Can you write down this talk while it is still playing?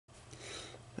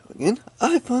again.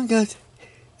 I finally got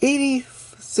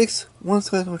 86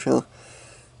 subscribers to my channel.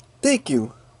 Thank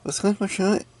you for subscribing to my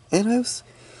channel, and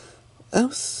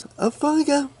I finally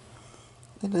got,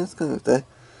 and that's kind of that.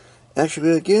 Actually,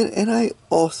 really good, and I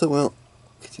also will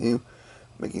continue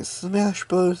making Smash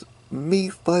Bros. Me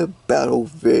Fight Battle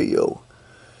video.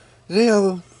 Today I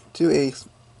will do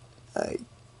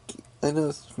I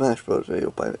know Smash Bros.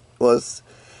 Video, but it was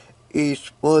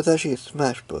actually a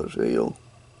Smash Bros. Video.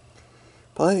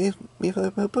 Probably a Me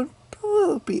Fight Battle, but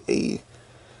probably a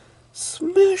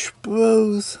Smash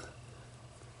Bros.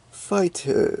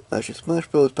 Fighter. Actually, Smash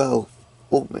Bros. Battle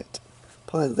Ultimate.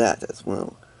 Probably that as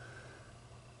well.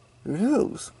 Who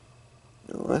knows?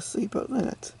 Let's see about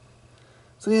that.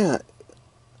 So yeah,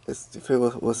 if it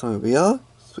was on VR,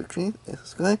 switching and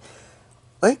subscribe.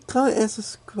 Like, comment, and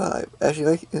subscribe. Actually,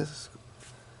 like the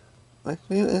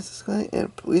video and subscribe,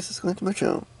 and please subscribe to my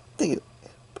channel. Thank you.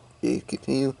 Please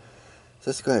continue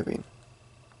subscribing.